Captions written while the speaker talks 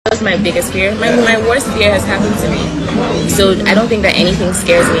That's my biggest fear. My worst fear has happened to me. So I don't think that anything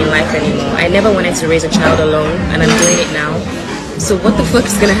scares me in life anymore. I never wanted to raise a child alone, and I'm doing it now. So what the fuck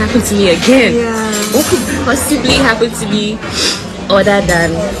is gonna happen to me again? What could possibly happen to me other than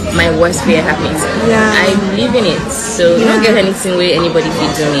my worst fear happening to me? I live in it, so don't get anything where anybody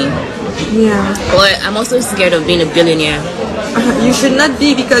feed to me. But I'm also scared of being a billionaire. You should not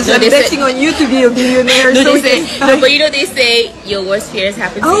be, because you're betting on you to be a billionaire. No, but you know they say your worst fears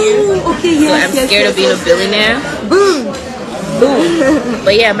happen to you. Okay, yes. So I'm scared of being a billionaire. Boom.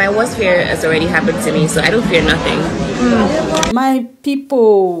 But yeah, my worst fear has already happened to me, so I don't fear nothing. My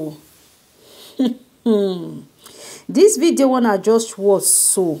people, this video one I just watched,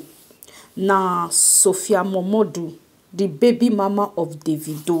 so na Sophia Momodu, the baby mama of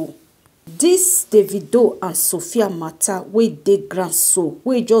Davido. This Davido and Sophia matter wey dey grand so,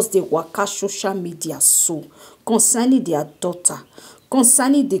 wey just dey waka social media so, concerning their daughter,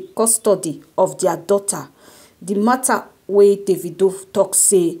 concerning the custody of their daughter. The matter wey Davido talk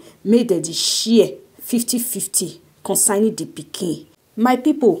say make dem dey share 50-50 concerning the pikin. My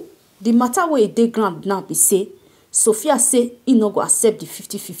people, the matter wey dey ground now be say Sophia say e no go accept the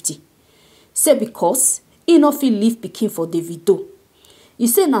 50-50. Say because e no fit leave pikin for Davido. E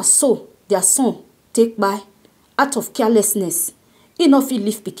say na so their son take by out of carelessness. E no fit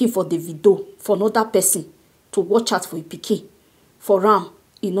leave pikin for Davido for another person to watch out for a pikin. For am,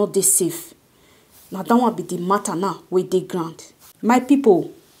 e no dey safe. Now that one be the matter now wey dey ground. My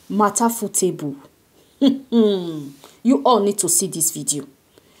people, matter full table. You all need to see this video.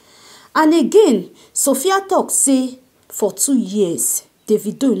 And again, Sophia talk say for 2 years,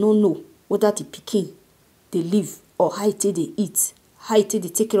 Davido no know whether the pikin dey live or how they eat, how they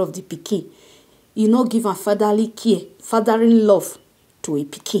take care of the pikin. E no give am fatherly care, fathering love to a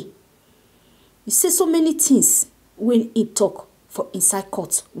pikin. He say so many things when he talk for inside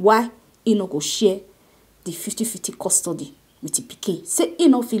court. Why he no go share the 50-50 custody with the pikin? Say he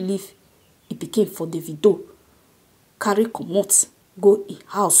no fit leave a pikin for Davido, carry comot go in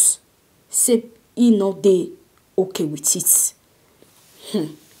house. Say he no dey okay with it.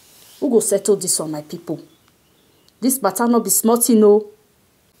 Who go settle this one, my people? This matter no be small thing, no.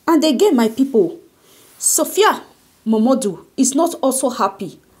 And again, my people, Sophia Momodu is not also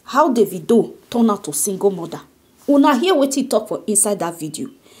happy how Davido turn out to single mother. Una hear what he talk for inside that video.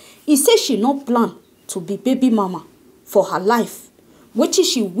 He say she no plan to be baby mama for her life. Wetin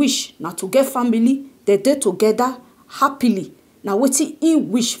she wish na to get family, they dey together happily. Na wetin he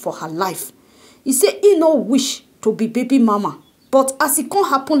wish for her life. He say he no wish to be baby mama. But as it can't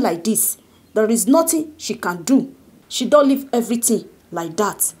happen like this, there is nothing she can do. She don't leave everything like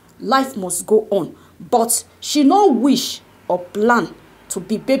that. Life must go on. But she no wish or plan to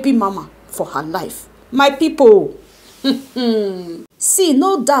be baby mama for her life. My people, see,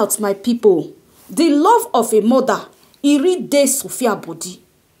 no doubt, my people, the love of a mother, e really dey Sophia body.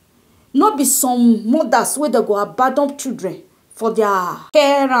 Not be some mothers where they go abandon children for their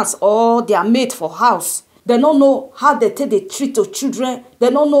parents or their mate for house. They don't know how they treat the children.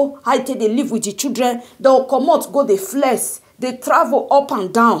 They don't know how they live with the children. They will come out, go the flesh. They travel up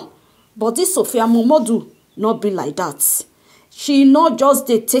and down. But this Sophia Momodu not be like that. She not just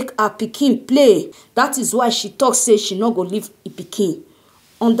they take her pikin play. That is why she talk say she not go leave a pikin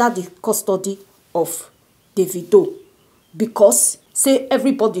under the custody of Davido. Because say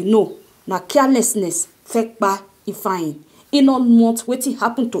everybody know na carelessness fake by Ifeanyi. He not want wetin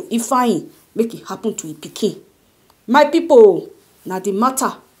happen to Ifeanyi make it happen to a pikin. My people, na the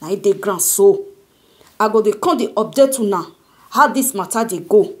matter na it dey ground so. I go dey come dey update una how this matter dey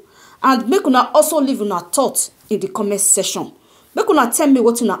go, and make una also leave una thoughts in the comment section. Make una tell me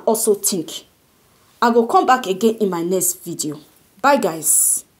what una also think. I go come back again in my next video. Bye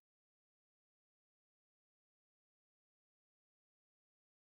guys.